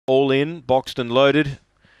all in, boxed and loaded.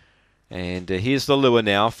 And here's the lure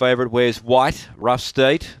now. Favourite wears white, Rough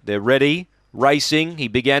State. They're ready. Racing. He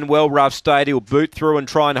began well, Rough State. He'll boot through and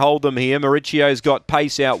try and hold them here. Mauricio's got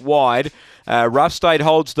pace out wide. Rough State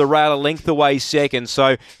holds the rail a length away second,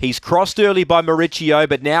 so he's crossed early by Mauricio,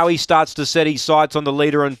 but now he starts to set his sights on the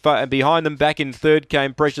leader, and behind them back in third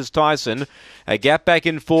came Precious Tyson. A gap back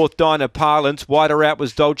in fourth, Dinah Parlance. Wider out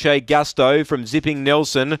was Dolce Gusto from Zipping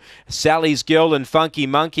Nelson. Sally's Girl and Funky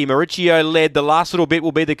Monkey. Mauricio led. The last little bit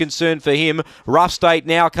will be the concern for him. Rough State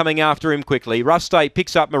now coming after him quickly. Rough State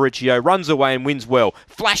picks up Mauricio, runs away and wins well.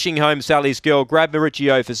 Flashing home Sally's Girl. Grab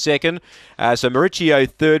Mauricio for second. So Mauricio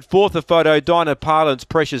third. Fourth a photo. Dinah Parlance,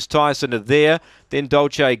 Precious Tyson are there. Then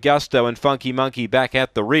Dolce Gusto and Funky Monkey back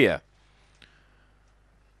at the rear.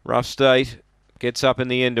 Rough State gets up in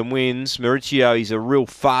the end and wins. Mauricio, he's a real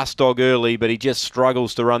fast dog early, but he just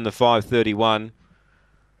struggles to run the 5:31.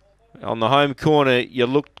 On the home corner, you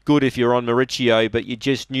looked good if you're on Mauricio, but you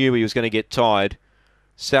just knew he was going to get tired.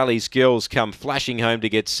 Sally's Girls come flashing home to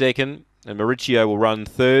get second, and Mauricio will run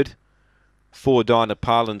third. 4 Dinah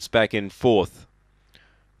Parlance back in fourth.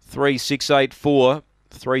 3684.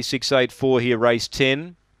 3684 here, race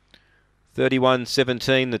 10.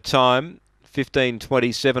 31:17 the time.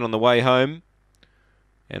 15:27 on the way home.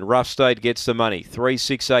 And Rough State gets the money.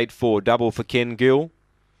 3684, double for Ken Gill.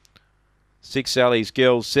 6 Sally's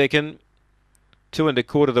Girls second. 2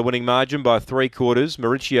 1/4 the winning margin by 3/4.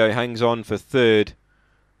 Mauricio hangs on for third.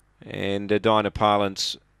 And Dinah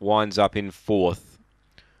Parlance winds up in fourth.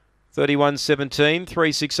 31:17,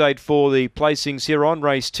 3684 the placings here on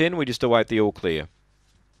race 10. We just await the all clear.